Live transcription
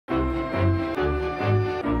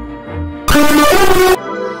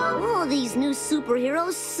Oh, these new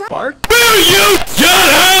superheroes suck. Bart? Will you shut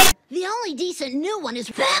up? The only decent new one is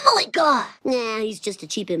Family Guy. Nah, he's just a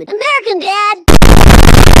cheap image. American Dad!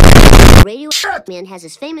 Radioactive Man has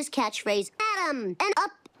his famous catchphrase, Adam and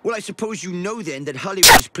up. Well, I suppose you know then that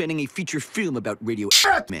Hollywood is planning a feature film about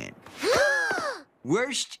Radioactive Man.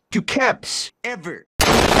 Worst to caps ever.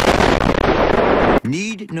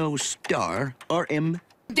 Need no star, RM.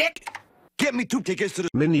 Dick! Get me 2 tickets to the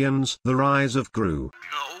Minions, The Rise of Gru.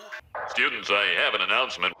 No. Students, I have an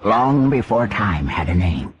announcement. Long before time had a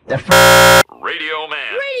name. The Radio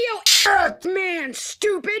Man. Radioactive Man,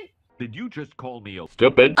 stupid! Did you just call me a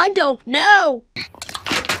stupid? I don't know!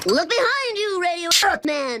 Look behind you, Radioactive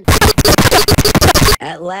Man!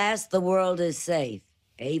 At last, the world is safe.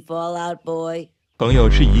 Hey, Fallout Boy. 朋友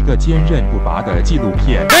是一个坚韧不拔的纪录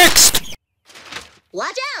片。Next!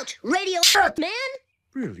 Watch out, Radioactive Man!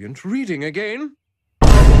 Brilliant reading again.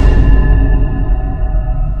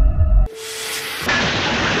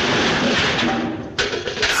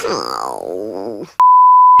 Oh.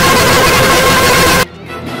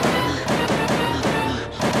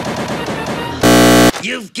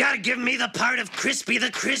 You've got to give me the part of Crispy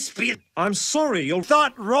the Crispy. I'm sorry, you're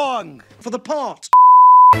that wrong for the part.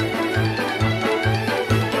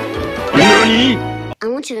 Nani? I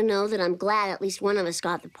want you to know that I'm glad at least one of us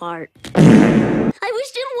got the part. I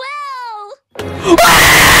wished him well!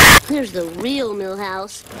 There's the real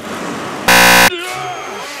Millhouse.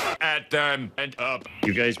 At them and up.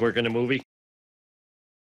 You guys work in a movie?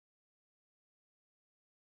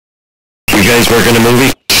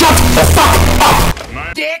 Shut the fuck up!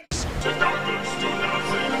 My dicks!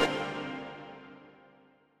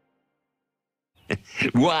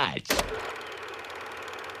 What?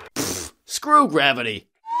 Screw gravity.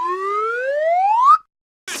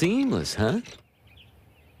 Seamless, huh?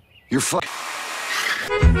 You're fuck.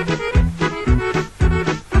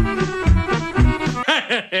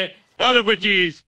 Other cheese.